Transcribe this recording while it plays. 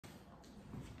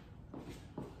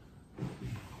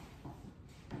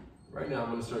Right now,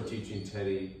 I'm going to start teaching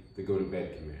Teddy the go to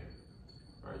bed command.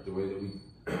 All right, the way that we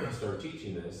start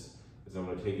teaching this is I'm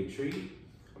going to take a treat,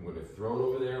 I'm going to throw it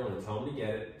over there, I'm going to tell him to get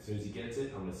it. As soon as he gets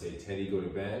it, I'm going to say, Teddy, go to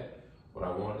bed. What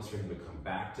I want is for him to come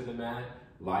back to the mat,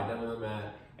 lie down on the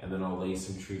mat, and then I'll lay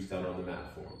some treats down on the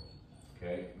mat for him.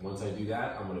 Okay, once I do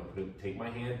that, I'm going to take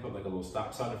my hand, put like a little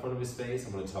stop sign in front of his face,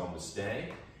 I'm going to tell him to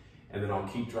stay, and then I'll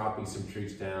keep dropping some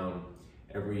treats down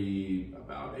every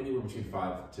about anywhere between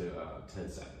 5 to 10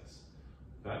 seconds.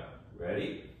 Okay,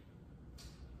 ready?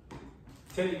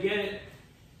 Teddy, get it.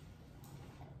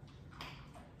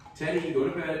 Teddy, go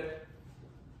to bed.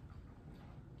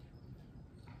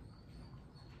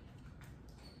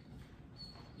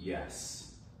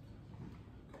 Yes.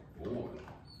 Good boy.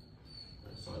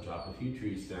 So I'll drop a few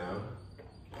treats down.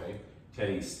 Okay.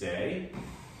 Teddy, stay.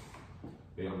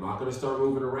 Okay, I'm not going to start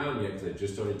moving around yet because I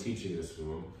just started teaching this to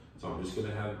him. So I'm just going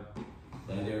to have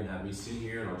lay there and have me sit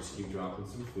here, and I'll just keep dropping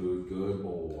some food. Good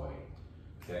boy.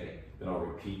 Okay. Then I'll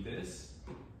repeat this.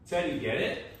 Teddy, get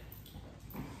it.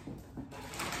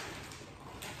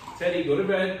 Teddy, go to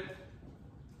bed.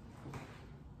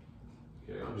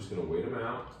 Okay, I'm just going to wait him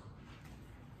out.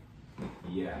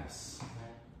 Yes.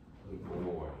 Good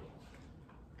boy.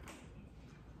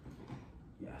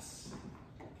 Yes.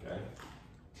 Okay.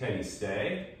 Teddy,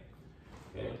 stay.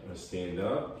 Okay, I'm going to stand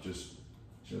up.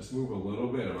 Just move a little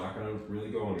bit. I'm not going to really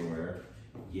go anywhere.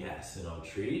 Yes, and I'll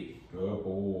treat. Good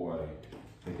boy.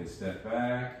 Take a step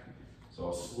back. So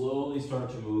I'll slowly start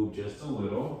to move just a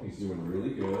little. He's doing really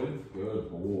good. Good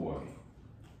boy.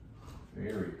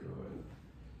 Very good.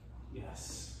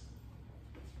 Yes.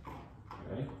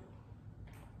 Okay.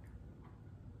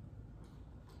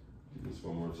 Do this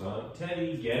one more time.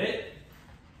 Teddy, get it?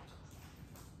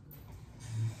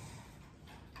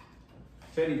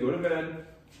 Teddy, go to bed.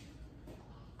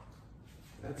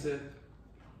 That's it.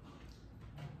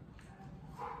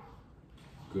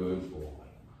 Good boy.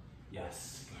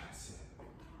 Yes, that's it.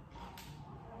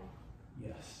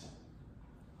 Yes.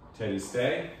 Teddy,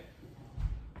 stay.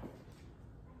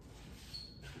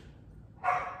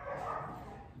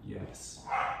 Yes.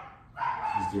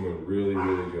 He's doing really,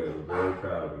 really good. I'm very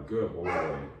proud of him. Good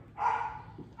boy.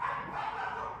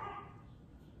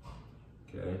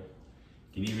 Okay.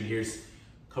 You can even hear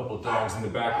a couple dogs in the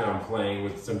background playing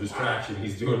with some distraction.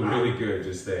 He's doing really good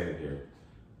just staying here.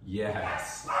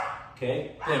 Yes.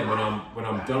 Okay. Then when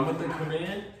I'm done with the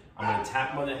command, I'm gonna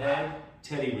tap him on the head,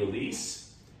 Teddy,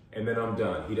 release, and then I'm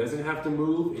done. He doesn't have to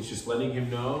move. It's just letting him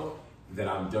know that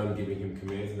I'm done giving him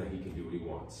commands and that he can do what he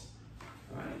wants.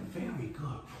 All right. Very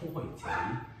good boy,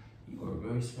 Teddy. You are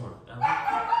very smart.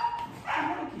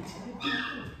 I like you, Teddy.